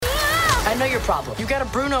know your problem. You got a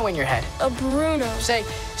Bruno in your head. A Bruno. Say,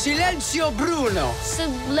 Silenzio Bruno.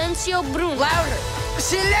 Silencio Bruno. Louder.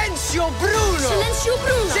 Silenzio Bruno. Silencio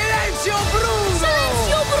Bruno. Silenzio Bruno.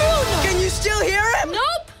 Silencio Bruno. Can you still hear him?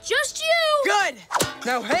 Nope, just you. Good.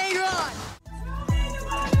 Now hang on.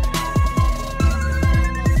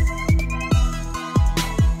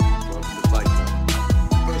 Welcome to Fight Club.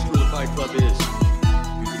 First rule of Fight Club is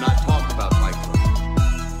you do not talk about Fight Club.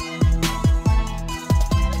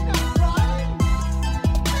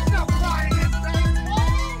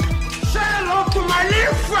 Say hello to my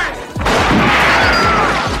little friend.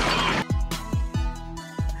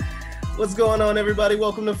 What's going on, everybody?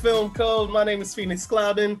 Welcome to Film Code. My name is Phoenix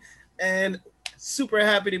Cloudin, and super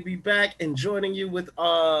happy to be back and joining you with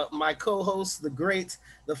my co-host, the great,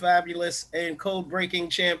 the fabulous, and code-breaking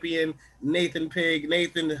champion, Nathan Pig.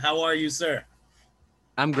 Nathan, how are you, sir?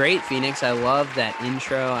 I'm great, Phoenix. I love that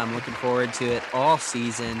intro. I'm looking forward to it all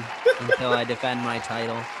season until I defend my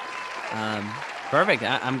title. Perfect.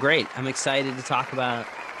 I'm great. I'm excited to talk about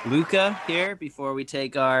Luca here before we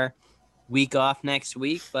take our week off next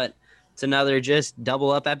week, but it's another just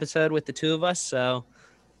double up episode with the two of us, so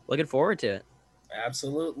looking forward to it.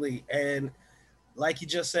 Absolutely. And like you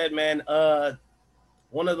just said, man,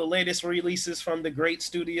 one of the latest releases from the great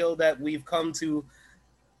studio that we've come to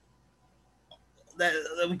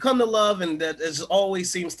love and that is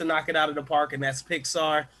always seems to knock it out of the park, and that's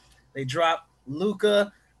Pixar. They dropped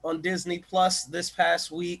Luca on Disney Plus this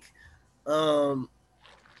past week.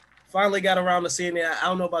 Finally got around to seeing it. I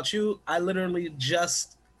don't know about you. I literally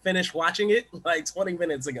just finished watching it like 20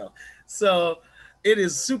 minutes ago. So it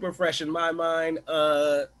is super fresh in my mind.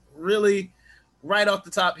 Really, right off the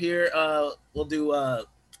top here, we'll do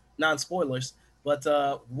non-spoilers. But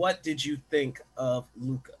what did you think of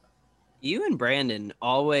Luca? You and Brandon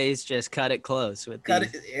always just cut it close with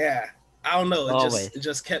these. Yeah. I don't know. Always. It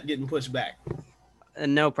just kept getting pushed back.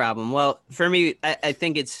 No problem. Well, for me, I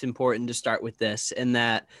think it's important to start with this, in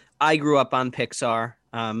that I grew up on Pixar.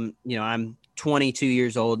 I'm 22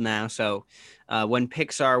 years old now, so when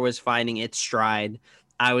Pixar was finding its stride,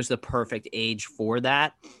 I was the perfect age for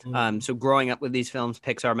that. So growing up with these films,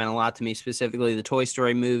 Pixar meant a lot to me, specifically the Toy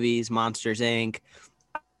Story movies, Monsters, Inc.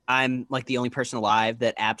 I'm like the only person alive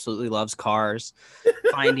that absolutely loves Cars.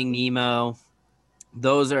 Finding Nemo.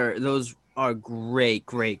 Those are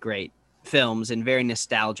great films and very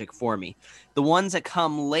nostalgic for me. The ones that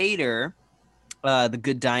come later, The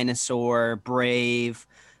Good Dinosaur, Brave,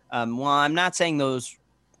 well, I'm not saying those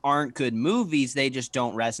aren't good movies. They just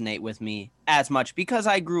don't resonate with me as much because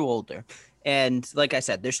I grew older. And like I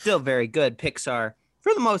said, they're still very good. Pixar,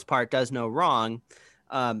 for the most part, does no wrong.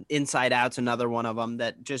 Inside Out's another one of them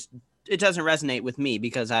that just, it doesn't resonate with me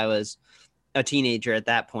because I was a teenager at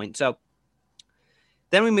that point. So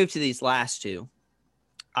then we move to these last two,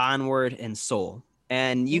 Onward and Soul.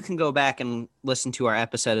 And you can go back and listen to our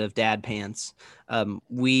episode of Dad Pants.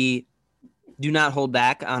 We do not hold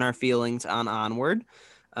back on our feelings on Onward.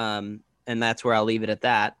 And that's where I'll leave it at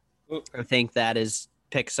that. I think that is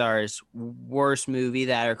Pixar's worst movie,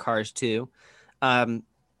 that or Cars 2. And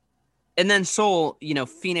then Soul,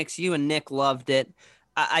 Phoenix, you and Nick loved it.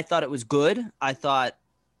 I thought it was good. I thought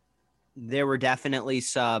there were definitely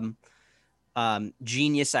some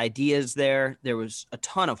genius ideas there. There was a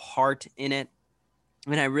ton of heart in it,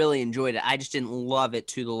 and I really enjoyed it. I just didn't love it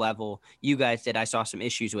to the level you guys did. I saw some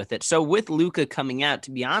issues with it. So with Luca coming out,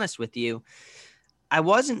 to be honest with you, I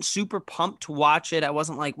wasn't super pumped to watch it. I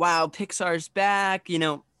wasn't like, wow, Pixar's back,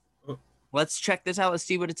 let's check this out. Let's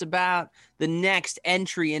see what it's about. The next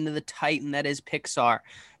entry into the Titan that is Pixar.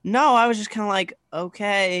 No, I was just kind of like,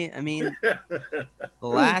 okay. I mean, the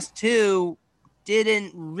last two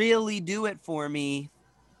didn't really do it for me.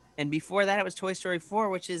 And before that, it was Toy Story 4,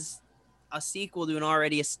 which is a sequel to an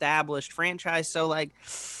already established franchise. So, like,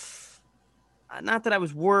 not that I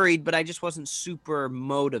was worried, but I just wasn't super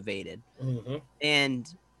motivated. Mm-hmm.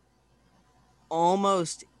 And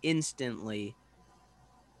almost instantly,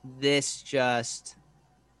 this just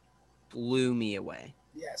blew me away.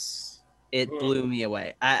 Yes. It blew me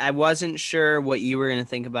away. I wasn't sure what you were going to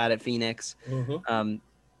think about it, Phoenix. Mm-hmm.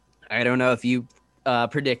 I don't know if you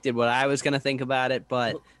predicted what I was going to think about it,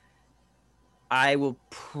 but I will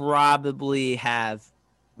probably have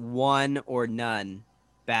one or none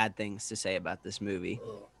bad things to say about this movie.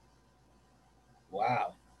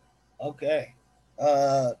 Wow. Okay.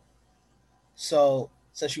 So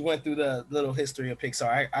since you went through the little history of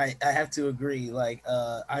Pixar, I have to agree. Like,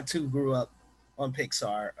 I too grew up on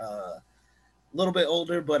Pixar. A little bit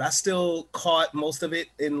older, but I still caught most of it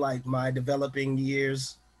in like my developing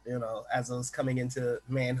years, as I was coming into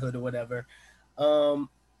manhood or whatever.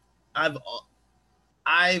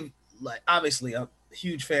 I've like obviously I'm a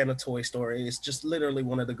huge fan of Toy Story. It's just literally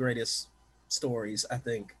one of the greatest stories I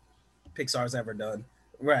think Pixar's ever done.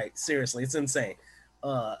 Right, seriously, it's insane.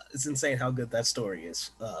 It's insane how good that story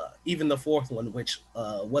is. Even the fourth one, which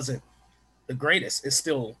wasn't the greatest, is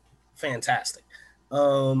still fantastic.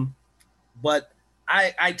 But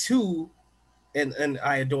I too, and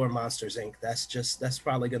I adore Monsters Inc. That's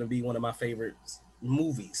probably gonna be one of my favorite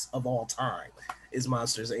movies of all time is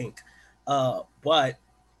Monsters Inc. But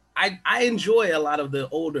I enjoy a lot of the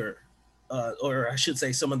older, or I should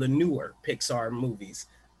say, some of the newer Pixar movies.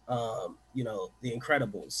 The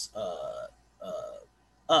Incredibles,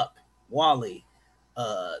 Up, Wall-E.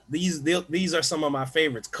 These are some of my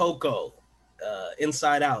favorites. Coco,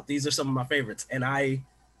 Inside Out. These are some of my favorites, and I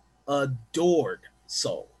adored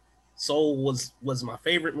Soul. Soul was my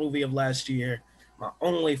favorite movie of last year. My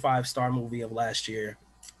only 5-star movie of last year.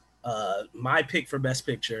 My pick for Best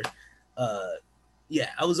Picture.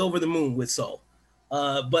 I was over the moon with Soul.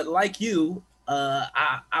 But like you,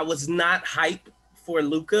 I was not hype for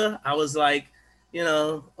Luca. I was like,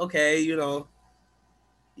 okay,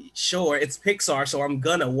 sure, it's Pixar, so I'm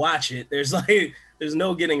gonna watch it. There's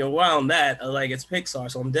no getting around that. Like, it's Pixar,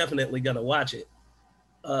 so I'm definitely gonna watch it.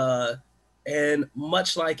 And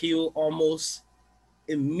much like you, almost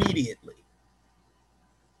immediately,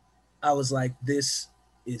 I was like, this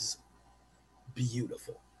is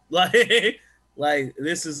beautiful. Like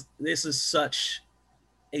this is such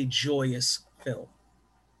a joyous film.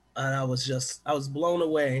 And I was blown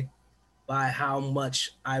away by how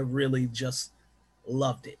much I really just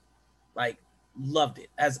loved it. Like, loved it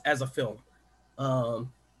as a film.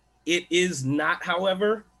 It is not,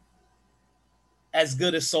 however, as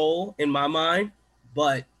good as Soul in my mind,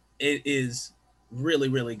 but it is really,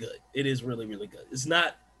 really good. It is really, really good. It's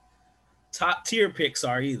not top tier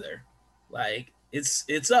Pixar either. Like,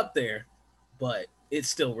 it's up there, but it's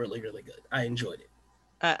still really, really good. I enjoyed it.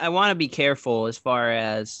 I want to be careful as far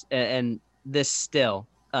as, and this still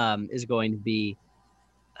is going to be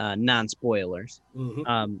non-spoilers.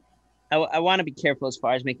 Mm-hmm. I want to be careful as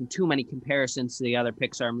far as making too many comparisons to the other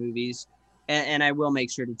Pixar movies. And I will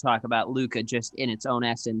make sure to talk about Luca just in its own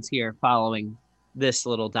essence here, following this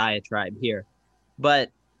little diatribe here.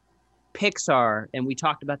 But Pixar, and we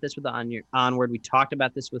talked about this with Onward, we talked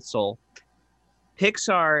about this with Soul.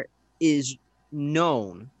 Pixar is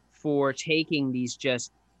known for taking these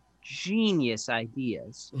just genius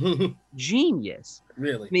ideas. Genius.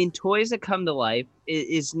 Really? I mean, Toys That Come to Life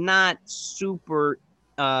is not super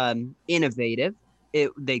innovative.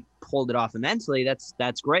 They pulled it off immensely.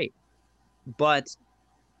 That's great. But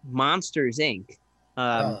Monsters Inc.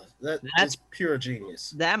 That's pure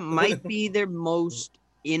genius. That might be their most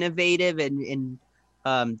innovative and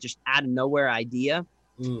just out of nowhere idea.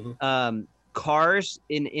 Mm-hmm. Cars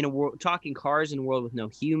in a world, talking cars in a world with no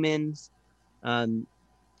humans.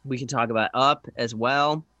 We can talk about Up as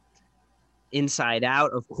well. Inside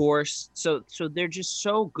Out, of course. So they're just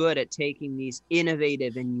so good at taking these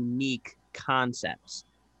innovative and unique concepts.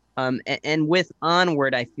 And with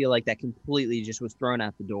Onward, I feel like that completely just was thrown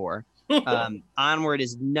out the door. Onward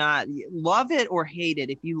is not, love it or hate it.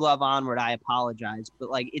 If you love Onward, I apologize, but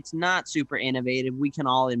like, it's not super innovative. We can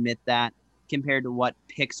all admit that compared to what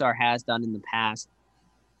Pixar has done in the past.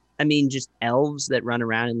 I mean, just elves that run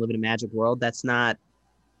around and live in a magic world. That's not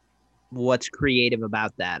what's creative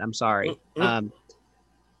about that. I'm sorry.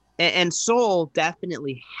 And Soul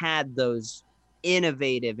definitely had those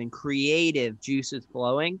innovative and creative juices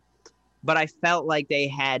flowing, but I felt like they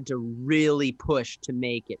had to really push to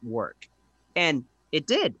make it work. And it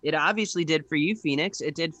did. It obviously did for you, Phoenix.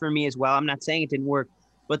 It did for me as well. I'm not saying it didn't work,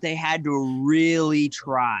 but they had to really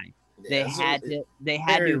try. They had to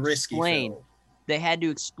explain. They had to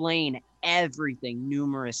explain everything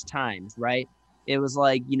numerous times, right? It was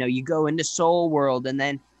like, you go into Soul World and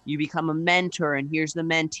then you become a mentor and here's the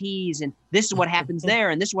mentees and this is what happens there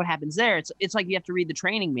and this is what happens there. It's like you have to read the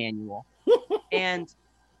training manual. And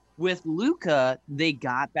with Luca, they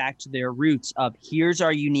got back to their roots of here's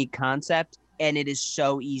our unique concept and it is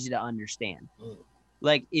so easy to understand.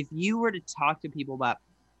 Like, if you were to talk to people about,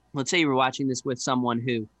 let's say you were watching this with someone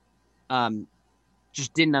who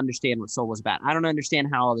just didn't understand what Soul was about. I don't understand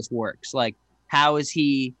how all this works. Like, how is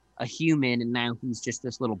he a human and now he's just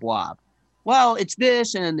this little blob? Well, it's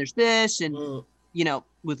this and then there's this. And,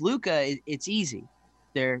 with Luca, it's easy.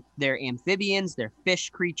 They're amphibians. They're fish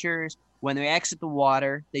creatures. When they exit the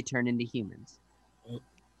water, they turn into humans.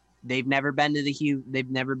 They've never been to they've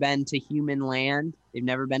never been to human land. They've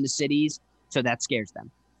never been to cities. So that scares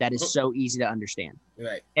them. That is so easy to understand.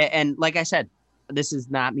 Right. And like I said, this is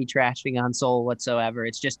not me trashing on Soul whatsoever.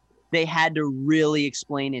 It's just they had to really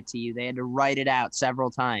explain it to you. They had to write it out several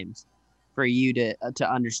times for you to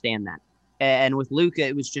understand that. And with Luca,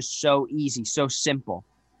 it was just so easy, so simple.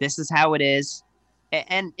 This is how it is.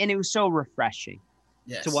 And it was so refreshing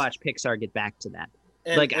to watch Pixar get back to that.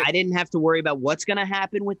 And I didn't have to worry about what's going to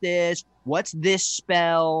happen with this. What's this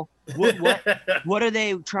spell? What are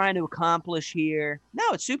they trying to accomplish here? No,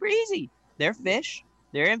 it's super easy. They're fish.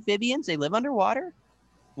 They're amphibians. They live underwater.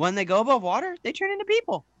 When they go above water, they turn into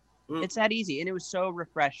people. It's that easy. And it was so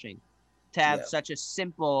refreshing to have such a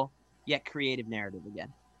simple yet creative narrative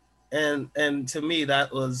again. And to me,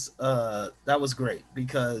 that was great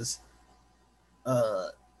because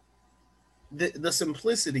the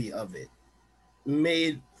simplicity of it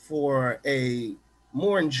made for a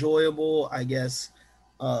more enjoyable, I guess,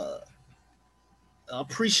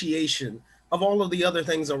 appreciation of all of the other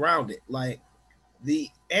things around it. Like the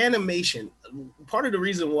animation, part of the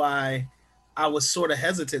reason why I was sort of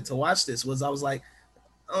hesitant to watch this was I was like,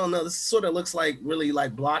 oh no, this sort of looks like really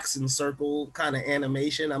like blocks and circle kind of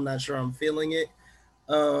animation. I'm not sure I'm feeling it.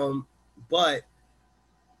 But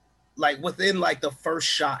like within like the first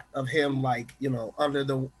shot of him, like, you know,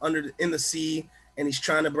 in the sea, and he's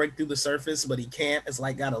trying to break through the surface, but he can't. It's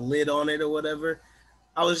like got a lid on it or whatever.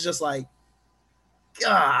 I was just like,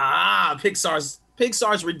 Pixar's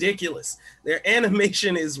ridiculous. Their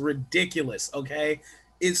animation is ridiculous. Okay.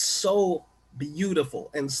 It's so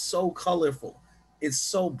beautiful and so colorful. It's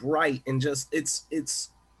so bright and just,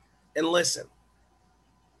 and listen,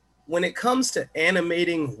 when it comes to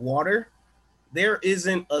animating water, there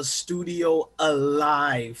isn't a studio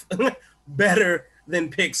alive better than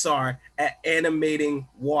Pixar at animating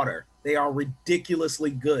water. They are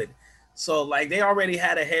ridiculously good. So like they already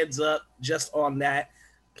had a heads up just on that,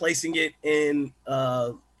 placing it in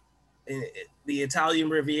the Italian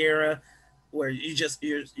Riviera, where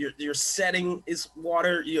your setting is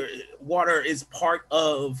water. Your water is part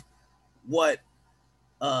of what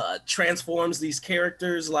transforms these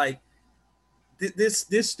characters. Like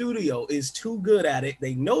this studio is too good at it.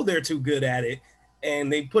 They know they're too good at it,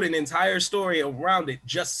 and they put an entire story around it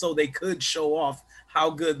just so they could show off how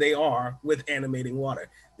good they are with animating water.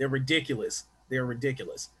 They're ridiculous. They're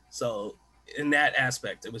ridiculous. So in that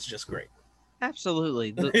aspect, it was just great.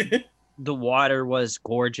 Absolutely. The water was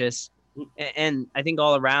gorgeous. And I think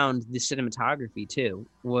all around the cinematography too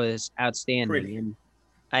was outstanding. Pretty. And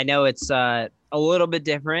I know it's a little bit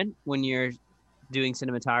different when you're doing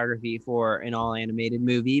cinematography for an all animated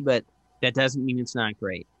movie, but that doesn't mean it's not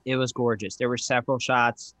great. It was gorgeous. There were several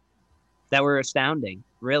shots that were astounding.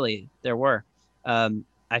 Really, there were.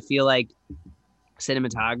 I feel like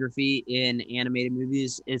cinematography in animated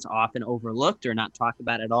movies is often overlooked or not talked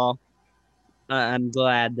about at all. I'm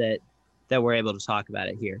glad that we're able to talk about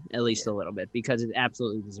it here, at least a little bit, because it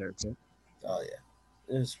absolutely deserves it. Oh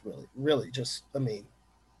yeah, it was really just, I mean,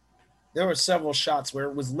 there were several shots where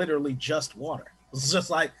it was literally just water. It was just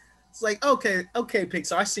like, it's like, okay,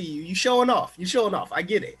 Pixar, I see you. You showing off. I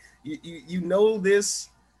get it. You know this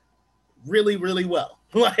really, really well.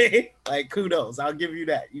 like kudos. I'll give you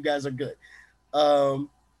that. You guys are good.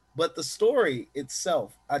 But the story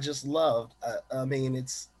itself, I just loved. I mean,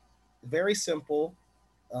 it's very simple.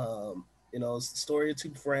 You know, it's the story of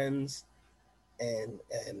two friends and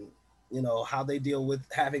you know, how they deal with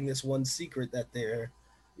having this one secret that they're,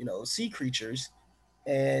 you know, sea creatures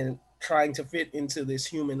and trying to fit into this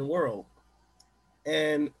human world.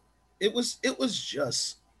 And it was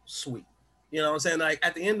just sweet. You know what I'm saying? Like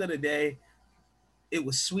at the end of the day, it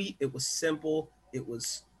was sweet, it was simple, it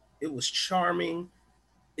was charming.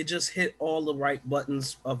 It just hit all the right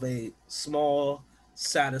buttons of a small,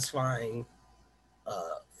 satisfying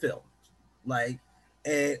film. Like,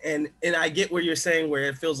 and I get where you're saying, where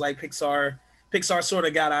it feels like Pixar sort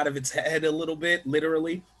of got out of its head a little bit,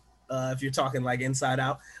 literally, if you're talking like Inside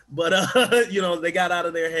Out. But you know, they got out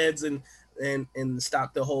of their heads and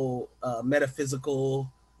stopped the whole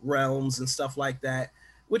metaphysical realms and stuff like that,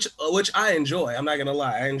 which I enjoy. I'm not gonna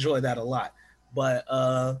lie, I enjoy that a lot. But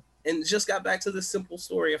and just got back to the simple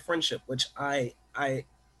story of friendship, which I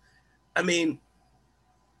mean,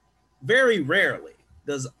 very rarely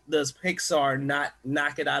does Pixar not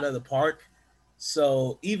knock it out of the park.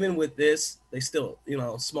 So even with this, they still, you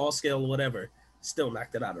know, small scale or whatever, still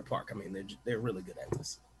knocked it out of the park. I mean, they're really good at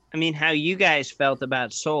this. I mean, how you guys felt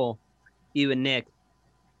about Soul, you and Nick,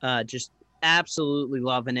 just absolutely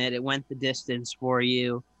loving it. It went the distance for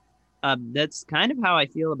you. That's kind of how I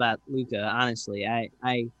feel about Luca, honestly.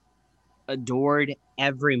 I adored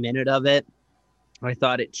every minute of it. I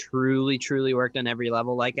thought it truly, truly worked on every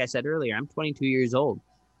level. Like I said earlier, I'm 22 years old.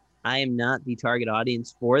 I am not the target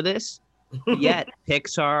audience for this, yet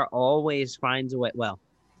Pixar always finds a way. Well,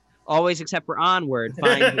 always except for Onward,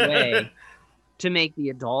 finds a way to make the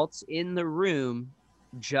adults in the room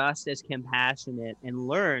just as compassionate and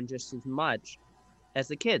learn just as much as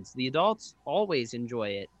the kids. The adults always enjoy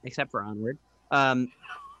it, except for Onward,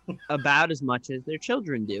 about as much as their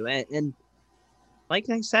children do. And like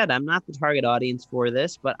I said, I'm not the target audience for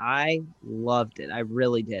this, but I loved it. I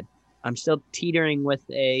really did. I'm still teetering with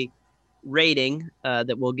a rating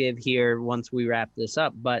that we'll give here once we wrap this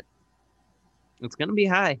up, but it's going to be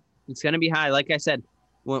high. It's going to be high. Like I said,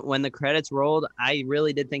 when the credits rolled, I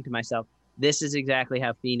really did think to myself, this is exactly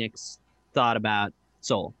how Phoenix thought about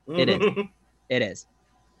Soul. It is. It is.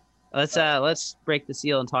 Let's break the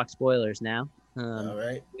seal and talk spoilers now. All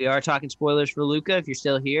right. We are talking spoilers for Luca. If you're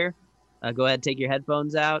still here, go ahead and take your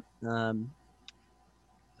headphones out. All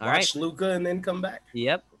Watch right. Luca and then come back.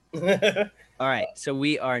 Yep. All right. So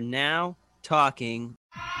we are now talking.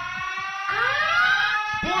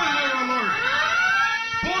 Spoiler alert!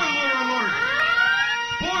 Spoiler alert!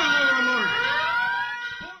 Spoiler alert!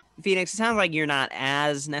 Phoenix, it sounds like you're not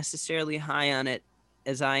as necessarily high on it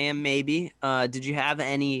as I am, maybe. Did you have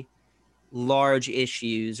any large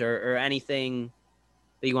issues or anything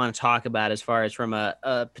that you want to talk about as far as from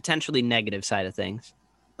a potentially negative side of things?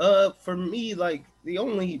 For me, like the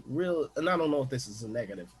only real, and I don't know if this is a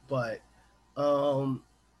negative, but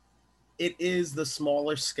it is the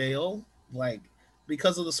smaller scale. Like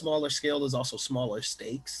because of the smaller scale, there's also smaller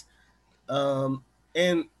stakes. And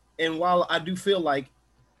while I do feel like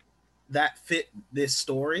that fit this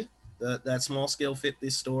story, that small scale fit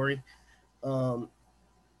this story,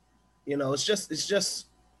 you know, it's just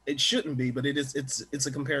it shouldn't be, but it's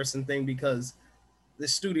a comparison thing because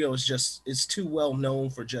this studio is too well known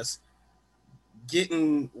for just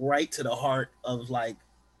getting right to the heart of like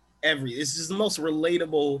it's just the most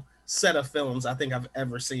relatable set of films I think I've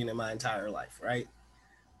ever seen in my entire life, right?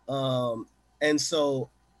 And so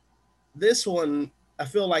this one, I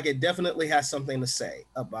feel like it definitely has something to say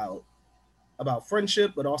about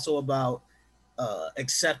friendship, but also about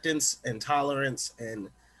acceptance and tolerance and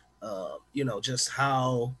you know, just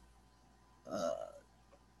how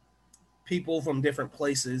people from different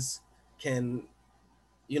places can,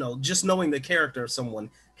 you know, just knowing the character of someone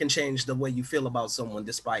can change the way you feel about someone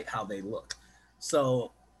despite how they look.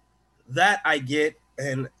 So that I get,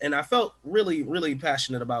 and I felt really, really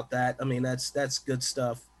passionate about that. I mean, that's good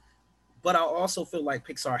stuff. But I also feel like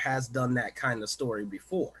Pixar has done that kind of story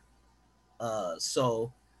before.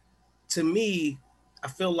 So to me, I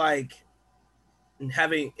feel like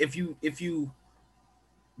if you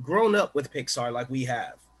grown up with Pixar like we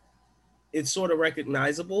have, it's sort of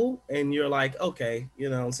recognizable and you're like, okay, you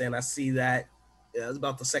know what I'm saying? I see that. Yeah, it's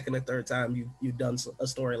about the second or third time you've done a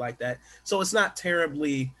story like that. So it's not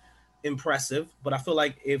terribly impressive, but I feel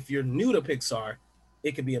like if you're new to Pixar,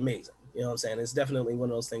 it could be amazing. You know what I'm saying? It's definitely one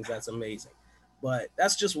of those things that's amazing. But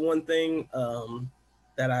that's just one thing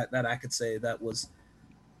that I could say that was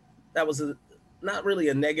not really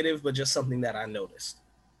a negative, but just something that I noticed.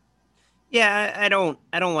 Yeah, I don't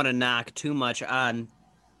want to knock too much on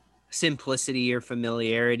simplicity or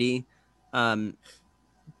familiarity, but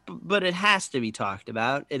it has to be talked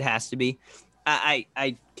about. It has to be.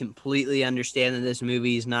 I completely understand that this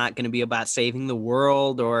movie is not going to be about saving the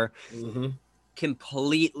world or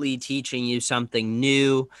completely teaching you something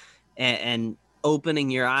new and opening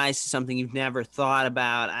your eyes to something you've never thought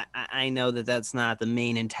about. I know that that's not the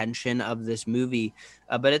main intention of this movie,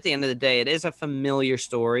 but at the end of the day, it is a familiar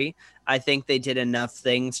story. I think they did enough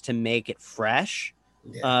things to make it fresh.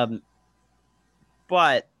 Yeah.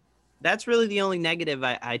 But that's really the only negative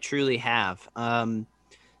I truly have.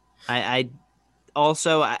 I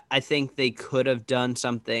also think they could have done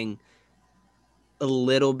something a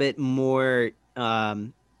little bit more. I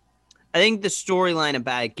think the storyline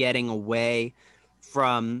about getting away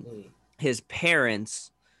from his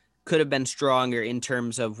parents could have been stronger in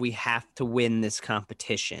terms of we have to win this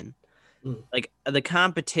competition. Like the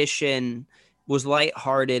competition was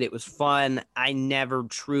lighthearted. It was fun. I never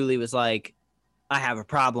truly was like, I have a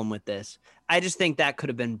problem with this. I just think that could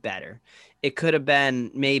have been better. It could have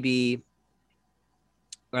been maybe,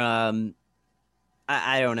 I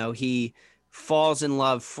don't know. He falls in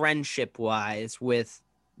love friendship wise with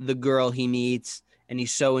the girl he meets, and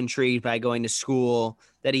he's so intrigued by going to school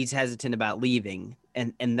that he's hesitant about leaving.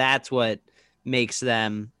 And that's what makes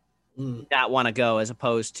them not want to go, as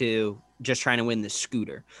opposed to just trying to win the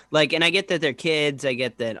scooter. Like, and I get that they're kids, I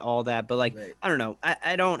get that all that, but like, right. I don't know.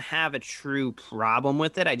 I don't have a true problem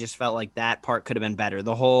with it. I just felt like that part could have been better.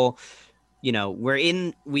 The whole, you know,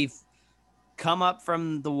 we've come up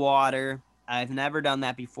from the water. I've never done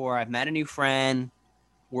that before. I've met a new friend.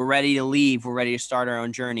 We're ready to leave. We're ready to start our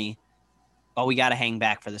own journey. oh, we got to hang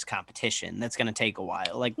back for this competition. That's going to take a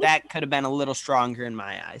while. Like, that could have been a little stronger in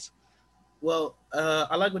my eyes. Well,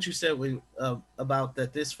 I like what you said about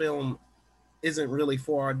that this film isn't really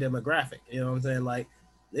for our demographic. You know what I'm saying? Like,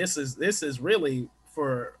 this is really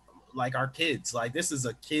for like our kids. Like, this is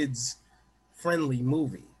a kids friendly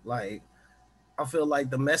movie. Like, I feel like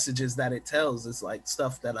the messages that it tells is like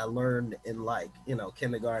stuff that I learned in, like, you know,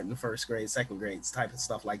 kindergarten, first grade, second grades type of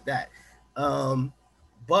stuff like that.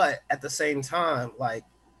 But at the same time, like,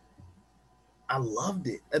 I loved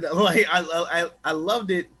it. And, like, I loved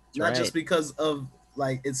it not just because of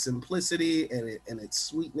like its simplicity and its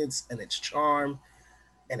sweetness and its charm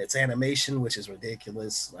and its animation, which is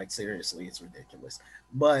ridiculous. Like, seriously, it's ridiculous.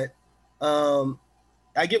 But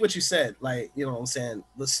I get what you said. Like, you know what I'm saying?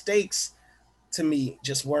 The stakes to me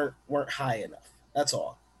just weren't high enough. That's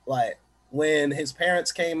all. Like, when his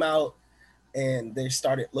parents came out and they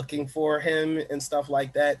started looking for him and stuff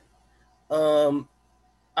like that,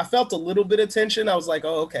 I felt a little bit of tension. I was like,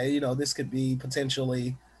 oh, okay, you know, this could be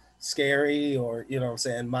potentially scary, or, you know what I'm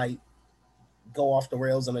saying, might go off the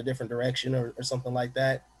rails in a different direction or something like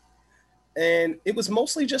that. And it was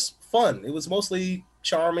mostly just fun. It was mostly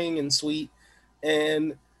charming and sweet.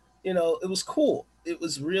 And, you know, it was cool. It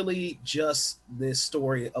was really just this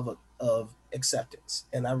story of acceptance.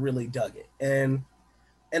 And I really dug it. And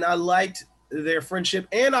I liked their friendship.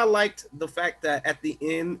 And I liked the fact that at the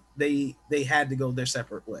end, they had to go their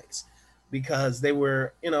separate ways because they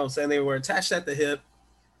were, you know what I'm saying, they were attached at the hip.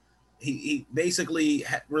 He basically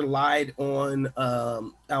relied on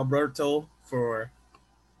Alberto for,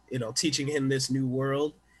 you know, teaching him this new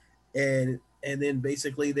world. And then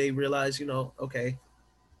basically they realized, you know, okay,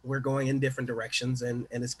 we're going in different directions and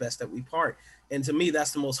it's best that we part. And to me,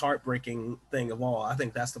 that's the most heartbreaking thing of all. I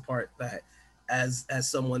think that's the part that as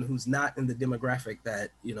someone who's not in the demographic that,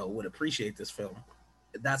 you know, would appreciate this film,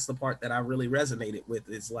 that's the part that I really resonated with,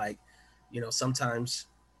 is like, you know, sometimes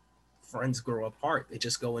friends grow apart. They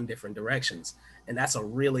just go in different directions. And that's a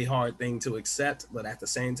really hard thing to accept, but at the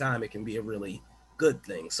same time, it can be a really good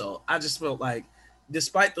thing. So I just felt like,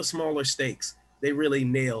 despite the smaller stakes, they really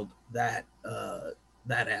nailed that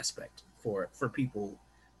that aspect for people,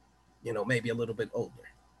 you know, maybe a little bit older.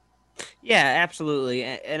 Yeah, absolutely.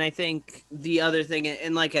 And I think the other thing,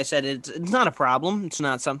 and like I said, it's not a problem. It's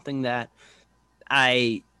not something that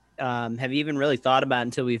I have even really thought about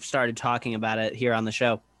until we've started talking about it here on the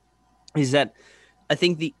show, is that I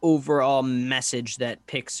think the overall message that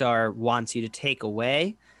Pixar wants you to take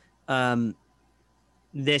away,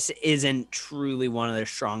 this isn't truly one of their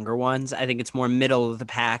stronger ones. I think it's more middle of the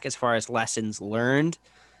pack as far as lessons learned.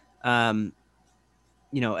 You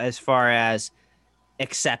know, as far as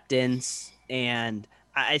acceptance, and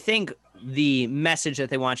I think the message that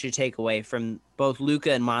they want you to take away from both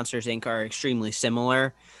Luca and Monsters Inc. are extremely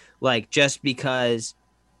similar. Like, just because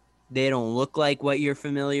they don't look like what you're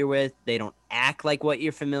familiar with, they don't act like what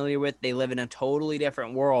you're familiar with, they live in a totally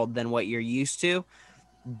different world than what you're used to,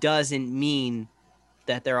 doesn't mean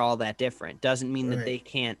that they're all that different. Doesn't mean that they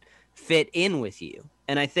can't fit in with you.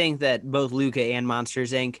 And I think that both Luca and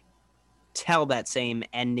Monsters Inc. tell that same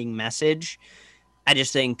ending message. I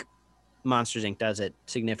just think Monsters Inc. does it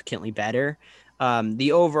significantly better.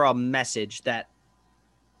 The overall message that,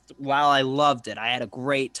 while I loved it, I had a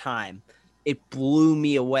great time, it blew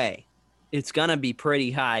me away. It's going to be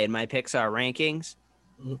pretty high in my Pixar rankings.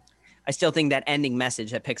 I still think that ending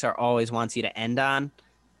message that Pixar always wants you to end on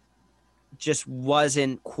just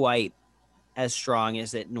wasn't quite as strong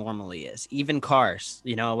as it normally is. Even Cars,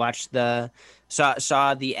 you know, I watched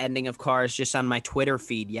saw the ending of Cars just on my Twitter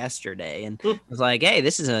feed yesterday, and I was like, hey,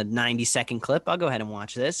 this is a 90-second clip. I'll go ahead and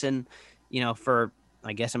watch this. And, you know,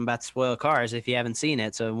 I guess I'm about to spoil Cars if you haven't seen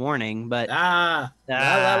it, so warning. But La,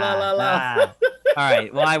 la, la. All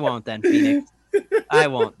right, well, I won't then, Phoenix. I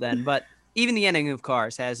won't then. But even the ending of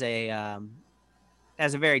Cars has a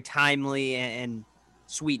very timely and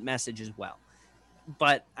sweet message as well.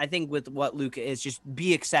 But I think with what Luca is, just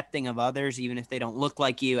be accepting of others, even if they don't look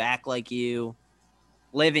like you, act like you,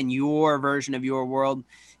 live in your version of your world.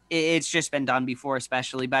 It's just been done before,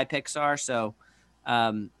 especially by Pixar. So,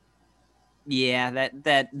 yeah,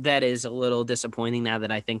 that is a little disappointing now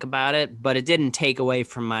that I think about it, but it didn't take away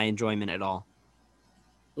from my enjoyment at all.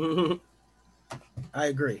 Mm-hmm. I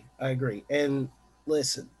agree. And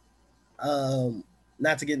listen,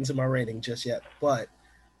 not to get into my rating just yet, but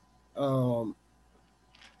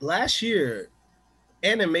last year,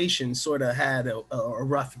 animation sort of had a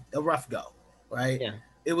rough go, right? Yeah.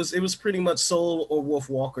 It was pretty much Soul or Wolf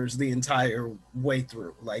Walkers the entire way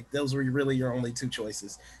through. Like, those were really your only two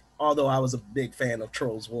choices. Although I was a big fan of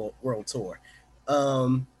Trolls World Tour,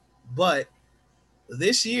 but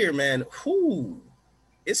this year, man, whoo,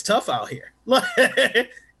 it's tough out here.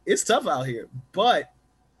 It's tough out here. But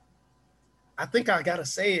I think I gotta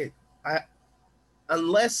say it.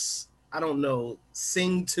 Unless I don't know,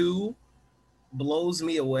 Sing 2 blows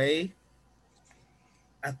me away.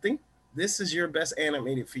 I think this is your best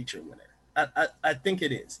animated feature winner. I think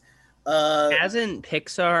it is. Hasn't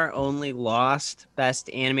Pixar only lost Best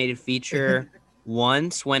Animated Feature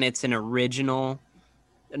once when it's an original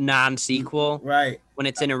non-sequel? Right. When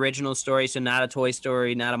it's an original story, so not a Toy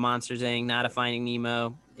Story, not a Monsters Inc., not a Finding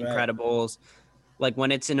Nemo, Incredibles. Like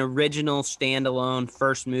when it's an original standalone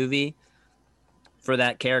first movie for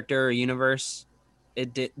that character or universe,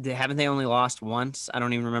 haven't they only lost once? I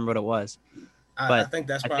don't even remember what it was. I think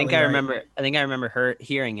that's probably I think I remember her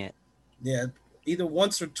hearing it. Yeah, either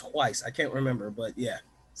once or twice. I can't remember, but yeah,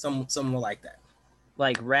 something like that.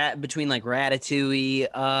 Like between like Ratatouille,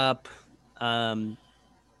 Up,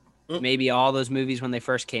 maybe all those movies when they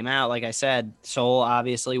first came out. Like I said, Soul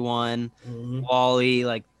obviously won. WALL-E,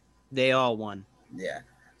 like they all won. Yeah.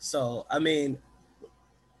 So I mean,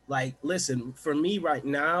 like, listen, for me right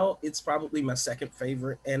now, it's probably my second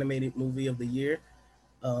favorite animated movie of the year.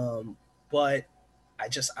 But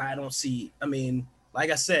I don't see, I mean, like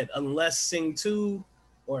I said, unless Sing 2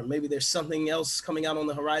 or maybe there's something else coming out on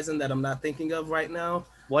the horizon that I'm not thinking of right now.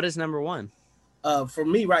 What is number one? For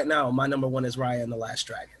me right now, my number one is Raya and the Last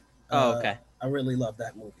Dragon. Okay. I really love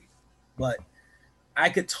that movie. But I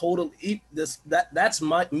could totally eat this. That's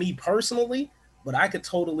me personally, but I could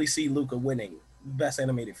totally see Luca winning Best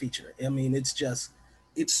Animated Feature. I mean, it's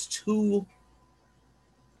too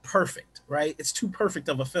perfect, right? It's too perfect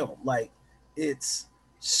of a film. Like, it's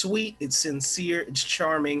sweet, it's sincere, it's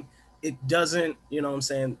charming. It doesn't, you know what I'm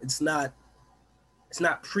saying? It's not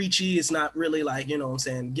preachy. It's not really like, you know what I'm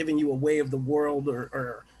saying, giving you a way of the world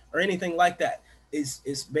or anything like that.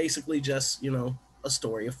 It's basically just, you know, a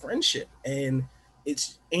story of friendship, and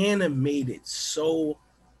it's animated so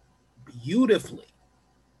beautifully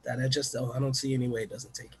that I don't see any way it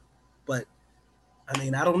doesn't take it. But I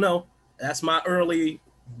mean, I don't know. That's my really,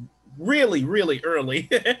 really early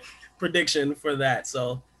prediction for that.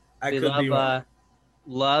 So I could be wrong.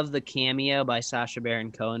 Love the cameo by Sacha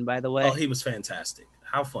Baron Cohen, by the way. Oh, he was fantastic.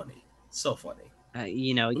 How funny. So funny.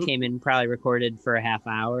 You know, he came in, probably recorded for a half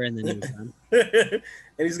hour, and then he was done. And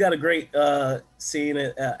he's got a great scene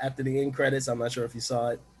after the end credits. I'm not sure if you saw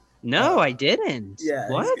it. No, I didn't. Yeah.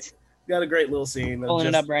 What? Got a great little scene. Pulling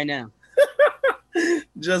it up right now.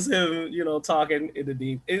 Just him, you know, talking in the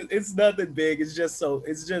deep. It's nothing big. It's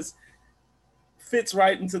just fits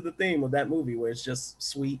right into the theme of that movie, where it's just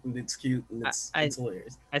sweet and it's cute and it's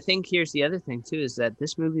hilarious. I think here's the other thing too, is that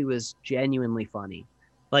this movie was genuinely funny.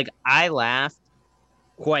 Like, I laughed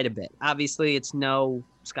quite a bit. Obviously, it's no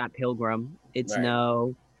Scott Pilgrim. It's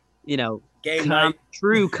no, you know,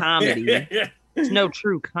 true comedy. It's no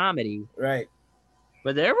true comedy. Right.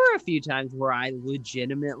 But there were a few times where I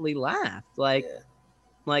legitimately laughed. I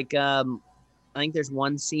think there's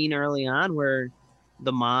one scene early on where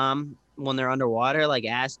the mom, when they're underwater, like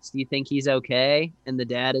asks, "Do you think he's okay?" And the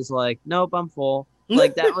dad is like, "Nope, I'm full."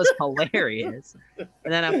 Like, that was hilarious.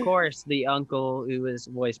 And then, of course, the uncle, who was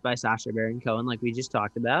voiced by Sacha Baron Cohen, like we just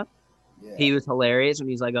talked about, he was hilarious when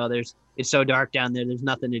he's like, "Oh, it's so dark down there. There's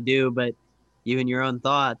nothing to do but you and your own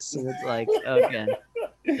thoughts." And it's like, okay,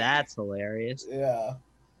 that's hilarious. Yeah,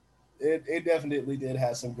 it definitely did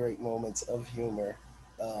have some great moments of humor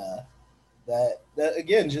that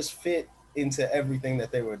again just fit into everything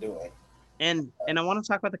that they were doing. And I want to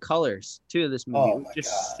talk about the colors too of this movie. It was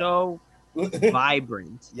just so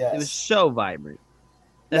vibrant. Yes. It was so vibrant.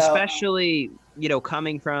 Now, especially, you know,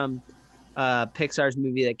 coming from Pixar's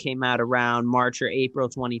movie that came out around March or April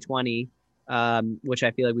 2020, which I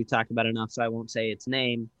feel like we've talked about enough, so I won't say its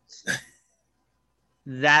name.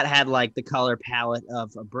 That had like the color palette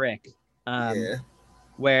of a brick.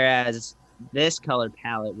 Whereas this color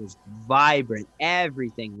palette was vibrant.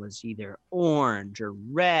 Everything was either orange or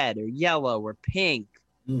red or yellow or pink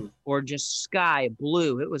or just sky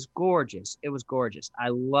blue. It was gorgeous. It was gorgeous. I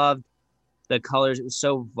loved the colors. It was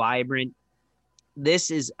so vibrant. This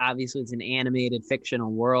is obviously, it's an animated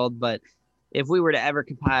fictional world, but if we were to ever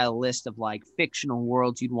compile a list of like fictional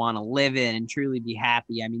worlds you'd want to live in and truly be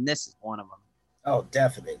happy, I mean, this is one of them. Oh,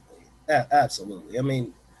 definitely. Absolutely. I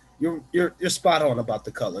mean, you're spot on about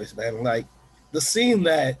the colors, man. Like, the scene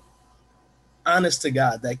that, honest to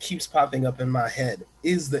God, that keeps popping up in my head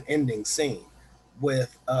is the ending scene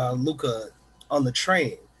with Luca on the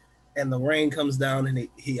train, and the rain comes down, and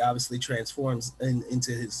he obviously transforms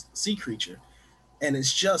into his sea creature. And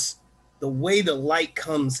it's just the way the light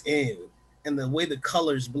comes in and the way the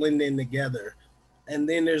colors blend in together. and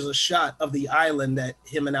then there's a shot of the island that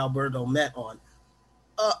him and Alberto met on.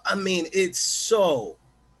 I mean, it's so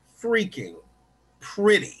freaking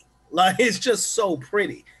pretty. Like, it's just so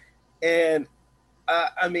pretty. And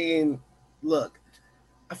I mean, look,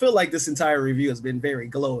 I feel like this entire review has been very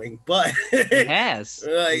glowing, but It has.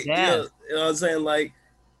 like, It has. you know what I'm saying? Like,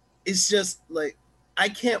 it's just like, I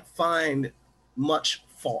can't find much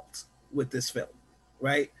fault with this film,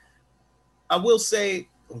 right? I will say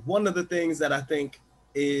one of the things that I think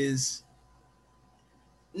is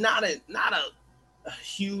not a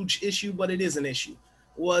huge issue, but it is an issue,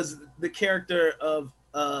 was the character of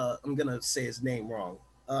I'm gonna say his name wrong.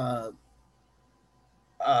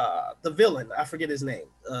 The villain, I forget his name.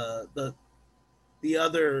 The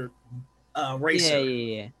other racer,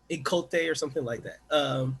 Yeah. Ikote or something like that.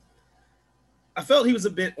 I felt he was a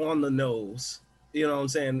bit on the nose, you know what I'm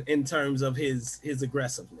saying, in terms of his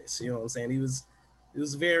aggressiveness. You know what I'm saying? He was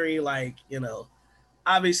very, like, you know,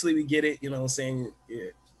 obviously we get it, you know what I'm saying,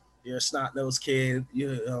 you're a snot-nosed kid, you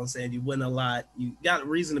know what I'm saying, you win a lot, you got a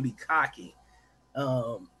reason to be cocky.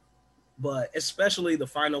 But especially the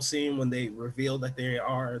final scene when they reveal that they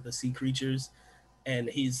are the sea creatures, and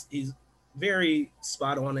he's very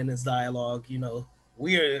spot on in his dialogue. You know,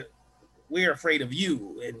 we're afraid of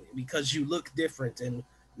you, and because you look different, and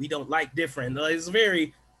we don't like different. It's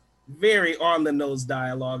very, very on the nose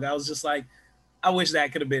dialogue. I was just like, I wish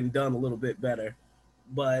that could have been done a little bit better.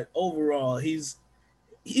 But overall, he's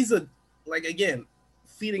a, like, again,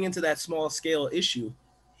 feeding into that small scale issue.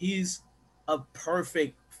 He's a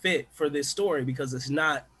perfect fit for this story because it's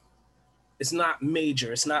not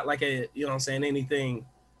major. It's not like a, you know what I'm saying, anything.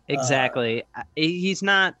 Exactly. He's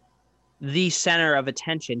not the center of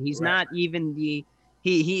attention. He's Right. not even he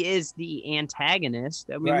is the antagonist.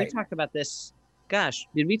 I mean, Right. we talked about this. Gosh,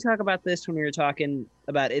 did we talk about this when we were talking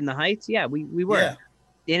about In the Heights? Yeah, we were. Yeah.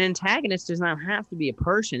 An antagonist does not have to be a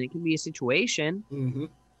person. It can be a situation.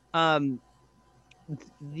 Mm-hmm.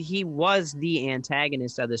 He was the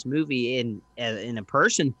antagonist of this movie in a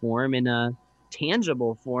person form, in a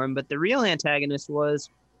tangible form, but the real antagonist was,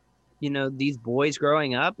 you know, these boys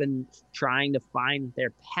growing up and trying to find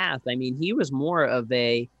their path. I mean, he was more of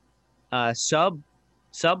a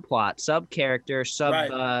subplot, sub character,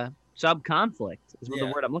 sub conflict is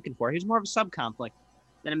the word I'm looking for. He was more of a sub conflict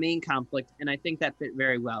than a main conflict, and I think that fit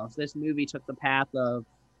very well. So this movie took the path of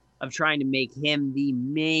trying to make him the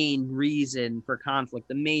main reason for conflict,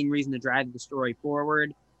 the main reason to drive the story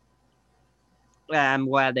forward. I'm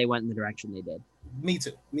glad they went in the direction they did. Me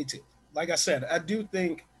too. Like I said, I do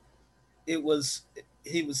think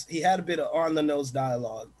he had a bit of on the nose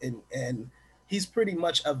dialogue, and he's pretty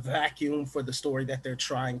much a vacuum for the story that they're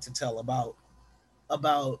trying to tell about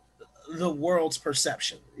the world's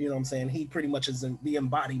perception. You know what I'm saying? He pretty much is the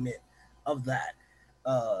embodiment of that.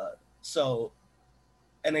 So,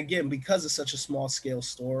 and again, because it's such a small scale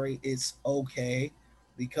story, it's okay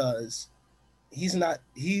because he's not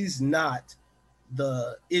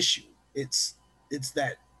the issue. It's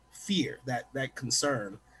that fear, that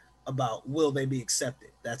concern about will they be accepted.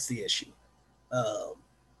 That's the issue.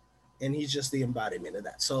 And he's just the embodiment of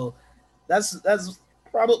that. So that's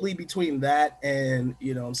probably between that and,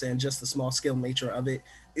 you know what I'm saying, just the small scale nature of it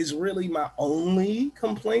is really my only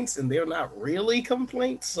complaints, and they're not really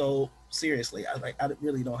complaints. So seriously, I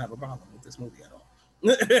really don't have a problem with this movie at all.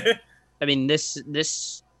 I mean, this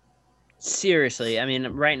seriously, I mean,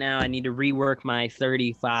 right now I need to rework my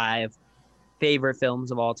 35 favorite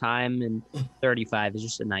films of all time, and 35 is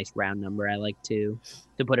just a nice round number I like to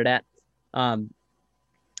put it at.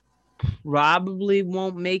 Probably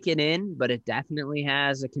won't make it in, but it definitely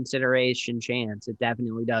has a consideration chance. It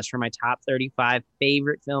definitely does. For my top 35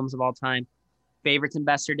 favorite films of all time, favorites and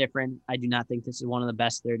best are different. I do not think this is one of the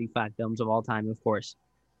best 35 films of all time, of course.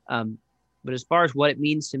 But as far as what it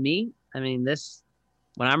means to me, I mean, this,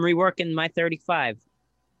 when I'm reworking my 35,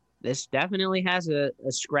 this definitely has a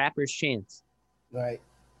scrapper's chance. Right.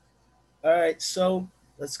 All right. So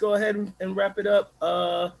let's go ahead and wrap it up.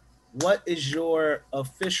 What is your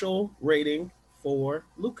official rating for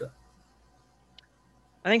Luca?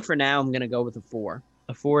 I think for now I'm going to go with a 4.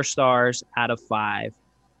 4 stars out of 5.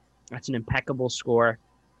 That's an impeccable score.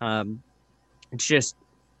 It's just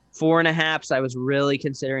 4.5. I was really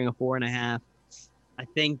considering a 4.5. I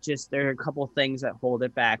think just there are a couple of things that hold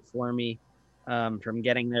it back for me from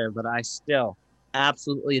getting there, but I still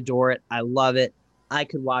absolutely adore it. I love it. I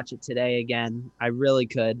could watch it today again. I really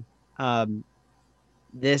could.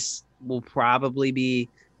 This will definitely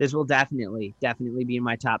be in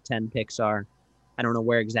my top 10 Pixar. I don't know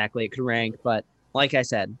where exactly it could rank, but like I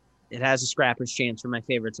said, it has a scrapper's chance for my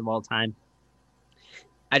favorites of all time.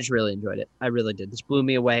 I just really enjoyed it. I really did. This blew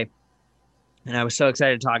me away. And I was so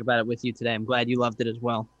excited to talk about it with you today. I'm glad you loved it as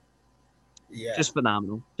well. Yeah. Just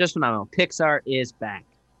phenomenal. Just phenomenal. Pixar is back.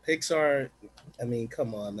 Pixar, I mean,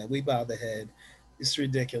 come on, man. We bow the head. It's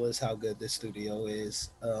ridiculous how good this studio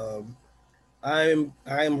is. I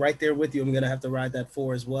am right there with you. I'm gonna have to ride that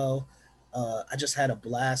 4 as well. I just had a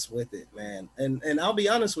blast with it, man. And I'll be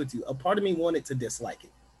honest with you. A part of me wanted to dislike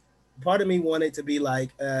it. Part of me wanted to be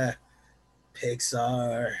like,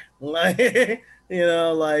 Pixar, like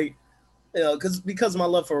like because my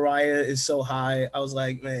love for Raya is so high. I was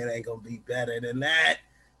like, man, it ain't gonna be better than that.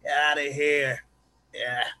 Get out of here,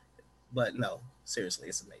 yeah. But no, seriously,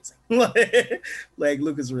 it's amazing. Like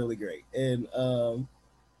Luca's really great, and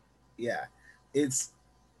yeah, it's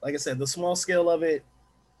like I said, the small scale of it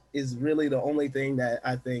is really the only thing that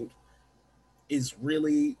I think is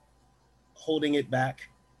really holding it back.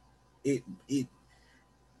 It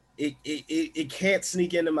can't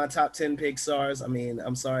sneak into my top 10 Pixars. I mean,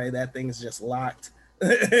 I'm sorry, that thing is just locked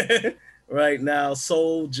right now.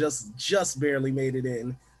 Soul just barely made it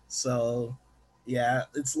in. So yeah,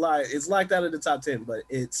 it's locked out of the top 10, but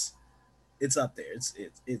it's up there.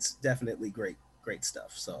 It's definitely great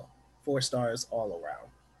stuff. So 4 stars all around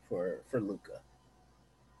for Luca.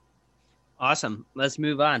 Awesome. Let's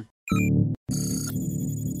move on.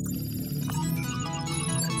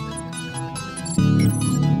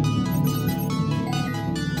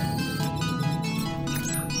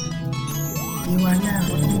 You are now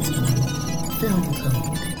entering Film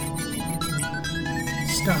Code.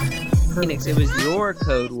 Start. Phoenix, it was your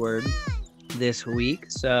code word this week,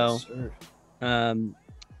 so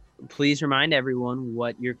please remind everyone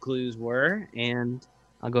what your clues were, and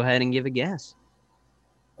I'll go ahead and give a guess.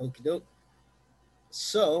 Okie doke.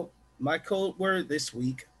 So my code word this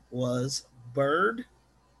week was bird.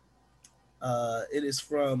 It is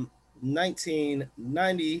from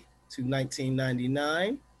 1990 to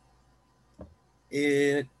 1999.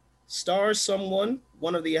 It stars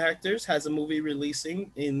one of the actors has a movie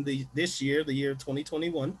releasing in this year, the year of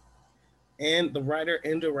 2021, and the writer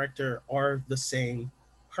and director are the same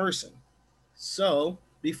person. So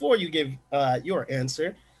before you give your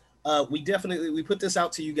answer, we put this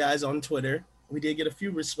out to you guys on Twitter. We did get a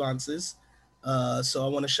few responses, so I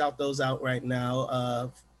want to shout those out right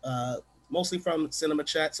now. Mostly from Cinema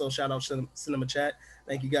Chat, so shout out Cinema Chat.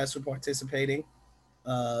 Thank you guys for participating.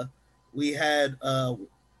 We had, I'm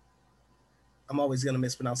always going to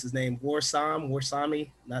mispronounce his name,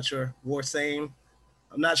 Warsami, not sure, Warsame,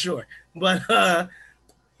 I'm not sure. But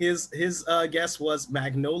his guess was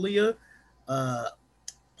Magnolia.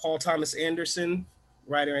 Paul Thomas Anderson,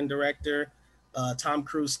 writer and director. Tom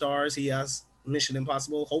Cruise stars. He has Mission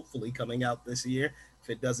Impossible, hopefully coming out this year, if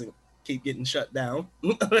it doesn't keep getting shut down.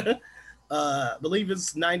 I believe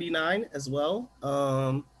it's 99 as well.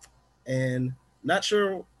 And not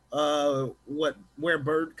sure where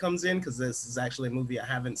Bird comes in, because this is actually a movie I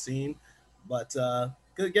haven't seen, but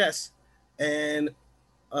good guess. And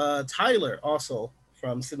Tyler, also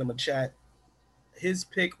from Cinema Chat, his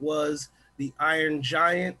pick was The Iron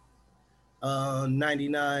Giant,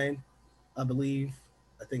 99, I believe.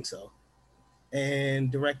 I think so. And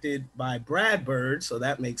directed by Brad Bird, so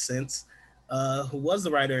that makes sense, who was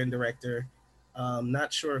the writer and director.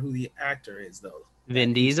 Not sure who the actor is, though.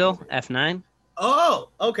 Vin Diesel, F9. Oh,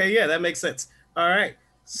 okay, yeah, that makes sense. All right,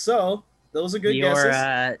 so those are good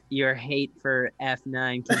guesses. Your hate for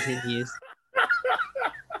F9 continues.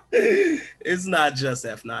 It's not just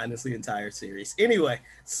F9; it's the entire series. Anyway,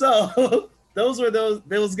 so those were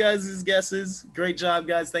those guys' guesses. Great job,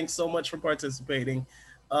 guys! Thanks so much for participating.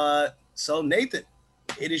 So Nathan,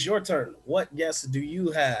 it is your turn. What guess do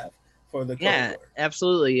you have for the code word?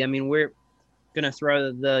 Absolutely. I mean, we're gonna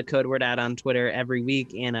throw the code word out on Twitter every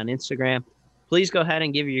week and on Instagram. Please go ahead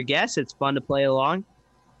and give your guess. It's fun to play along.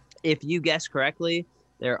 If you guess correctly,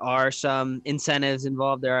 there are some incentives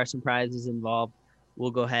involved. There are some prizes involved.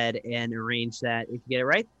 We'll go ahead and arrange that. If you get it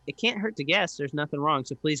right, it can't hurt to guess. There's nothing wrong.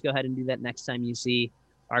 So please go ahead and do that next time you see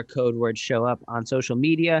our code word show up on social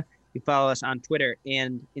media. You follow us on Twitter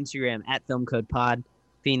and Instagram at FilmCodePod.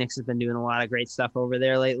 Phoenix has been doing a lot of great stuff over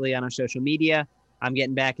there lately on our social media. I'm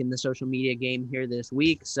getting back in the social media game here this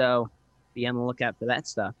week, so be on the lookout for that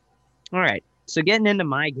stuff. All right. So getting into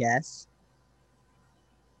my guess,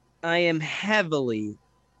 I am heavily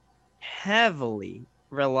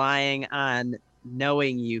relying on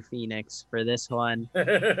knowing you, Phoenix, for this one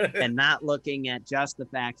and not looking at just the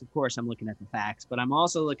facts. Of course, I'm looking at the facts, but I'm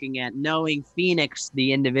also looking at knowing Phoenix,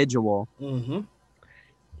 the individual,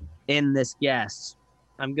 in this guess.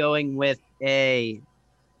 I'm going with a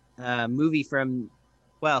movie from,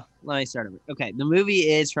 well, let me start over. Okay, the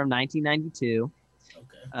movie is from 1992.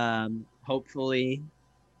 Okay. Hopefully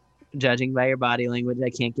Judging by your body language, I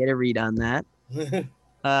can't get a read on that.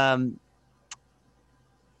 I'm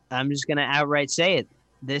just gonna outright say it.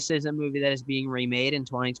 This is a movie that is being remade in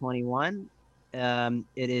 2021. It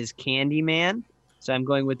is Candyman. So I'm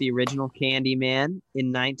going with the original Candyman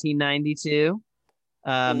in 1992.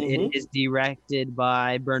 It is directed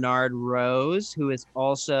by Bernard Rose, who is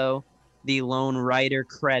also the lone writer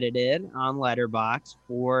credited on Letterboxd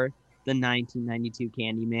for the 1992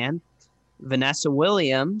 Candyman. Vanessa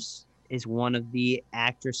Williams is one of the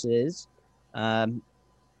actresses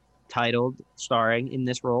titled starring in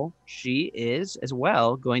this role. She is as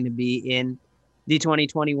well going to be in the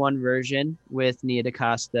 2021 version with Nia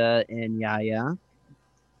DaCosta and Yaya.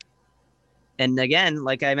 And again,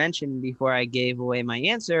 like I mentioned before I gave away my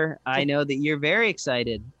answer, I know that you're very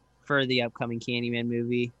excited for the upcoming Candyman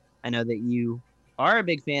movie. I know that you are a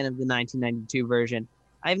big fan of the 1992 version.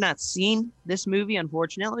 I have not seen this movie,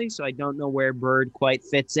 unfortunately, so I don't know where Bird quite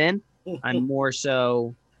fits in. I'm more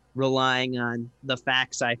so relying on the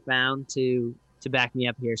facts I found to back me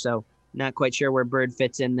up here. So not quite sure where Bird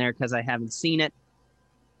fits in there because I haven't seen it.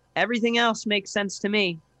 Everything else makes sense to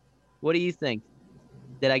me. What do you think?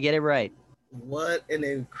 Did I get it right? What an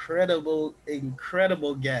incredible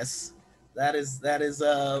guess. That is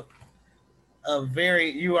a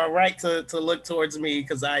very, you are right to look towards me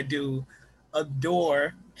because I do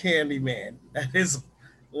adore Candyman. That is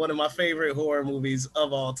one of my favorite horror movies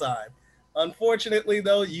of all time. Unfortunately,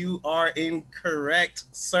 though, you are incorrect,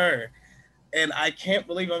 sir. And I can't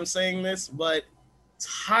believe I'm saying this, but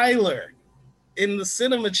Tyler in the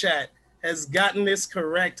cinema chat has gotten this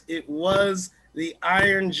correct. It was the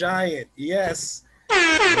Iron Giant. Yes.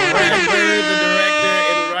 Brad Bird, the director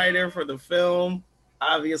and writer for the film.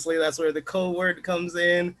 Obviously, that's where the code word comes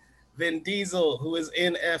in. Vin Diesel, who is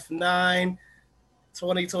in F9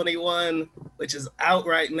 2021, which is out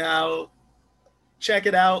right now. Check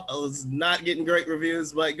it out. I was not getting great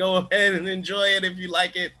reviews, but go ahead and enjoy it if you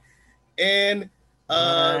like it. And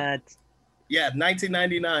yeah,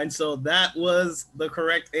 1999. So that was the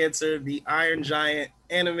correct answer. The Iron Giant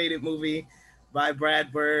animated movie by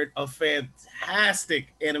Brad Bird, a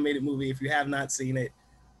fantastic animated movie. If you have not seen it,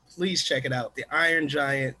 please check it out. The Iron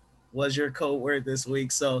Giant was your code word this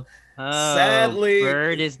week. So sadly,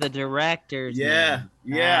 Bird is the director. Yeah.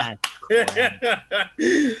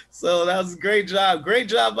 So that was a great job. Great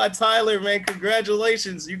job by Tyler, man.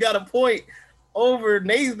 Congratulations. You got a point over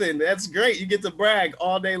Nathan. That's great. You get to brag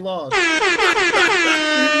all day long. So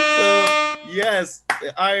yes,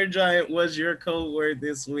 the Iron Giant was your code word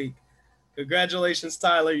this week. Congratulations,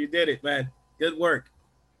 Tyler. You did it, man. Good work.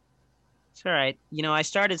 It's all right. You know, I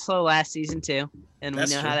started slow last season too, and we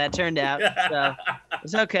know how that turned out. So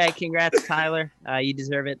it's okay. Congrats, Tyler. You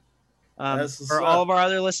deserve it. For all of our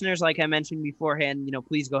other listeners, like I mentioned beforehand, you know,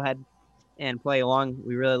 please go ahead and play along.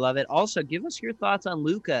 We really love it. Also, give us your thoughts on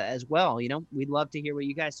Luca as well. You know, we'd love to hear what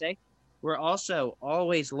you guys say. We're also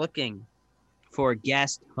always looking for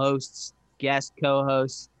guest hosts, guest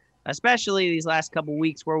co-hosts, especially these last couple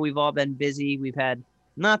weeks where we've all been busy. We've had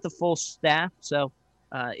not the full staff. So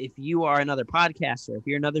if you are another podcaster, if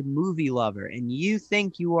you're another movie lover, and you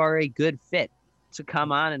think you are a good fit to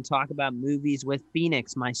come on and talk about movies with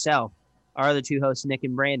Phoenix, myself, our other two hosts, Nick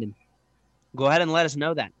and Brandon, go ahead and let us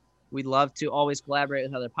know that. We'd love to always collaborate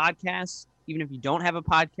with other podcasts. Even if you don't have a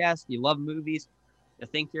podcast, you love movies, you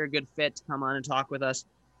think you're a good fit to come on and talk with us,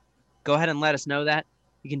 go ahead and let us know that.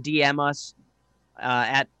 You can DM us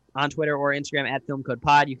on Twitter or Instagram at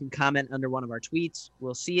FilmCodePod. You can comment under one of our tweets.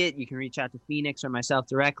 We'll see it. You can reach out to Phoenix or myself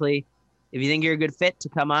directly. If you think you're a good fit to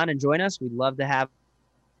come on and join us, we'd love to have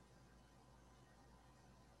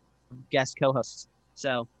guest co-hosts.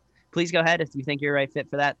 So please go ahead. If you think you're a right fit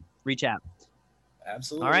for that, reach out.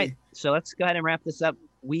 Absolutely. All right. So let's go ahead and wrap this up.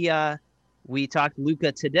 We talked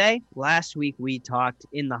Luca today. Last week we talked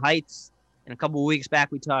In the Heights. And a couple of weeks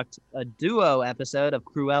back we talked a duo episode of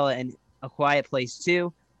Cruella and A Quiet Place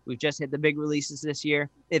 2. We've just hit the big releases this year.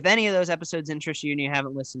 If any of those episodes interest you and you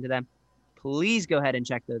haven't listened to them, please go ahead and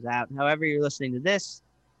check those out. However you're listening to this,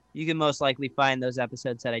 you can most likely find those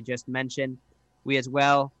episodes that I just mentioned. We've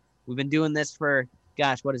been doing this for,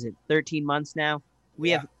 13 months now. We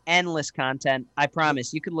have endless content. I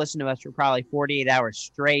promise you could listen to us for probably 48 hours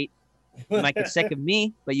straight. You might get sick of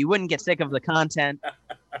me, but you wouldn't get sick of the content.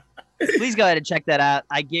 Please go ahead and check that out.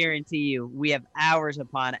 I guarantee you, we have hours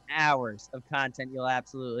upon hours of content you'll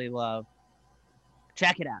absolutely love.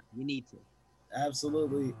 Check it out. You need to.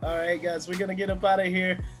 Absolutely. All right, guys, we're going to get up out of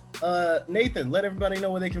here. Nathan, let everybody know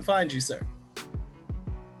where they can find you, sir.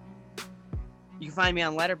 You can find me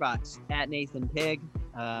on Letterboxd at Nathan Pig.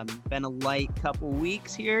 Been a light couple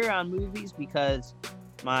weeks here on movies because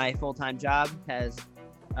my full-time job has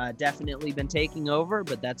definitely been taking over,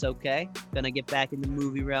 but that's okay. Gonna get back in the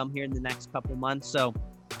movie realm here in the next couple months. So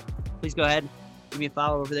please go ahead, give me a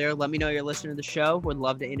follow over there. Let me know you're listening to the show. Would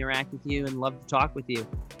love to interact with you and love to talk with you.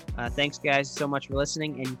 Thanks, guys, so much for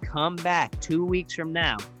listening. And come back 2 weeks from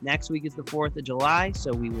now. Next week is the 4th of July,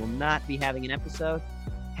 so we will not be having an episode.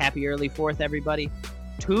 Happy early 4th, everybody.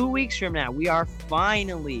 2 weeks from now, we are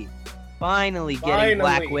finally getting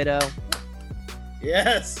Black Widow.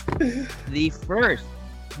 Yes. The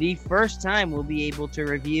first time we'll be able to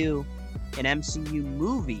review an MCU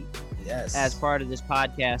movie as part of this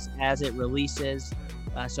podcast as it releases.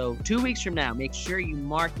 So 2 weeks from now, make sure you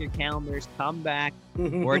mark your calendars, come back.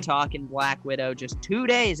 We're talking Black Widow just 2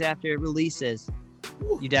 days after it releases.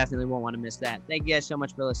 You definitely won't want to miss that. Thank you guys so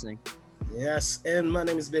much for listening. Yes, and my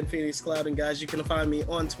name is Ben Phoenix Cloud, and guys, you can find me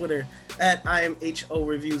on Twitter at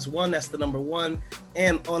IamHOReviews1, that's the number 1,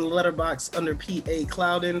 and on Letterboxd under PA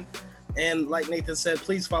Cloudin. And like Nathan said,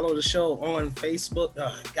 please follow the show on Facebook.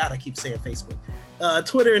 God, I keep saying Facebook.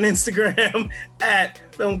 Twitter and Instagram at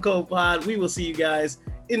Film Code Pod. We will see you guys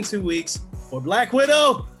in 2 weeks for Black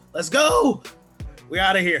Widow. Let's go. We're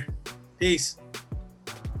out of here. Peace.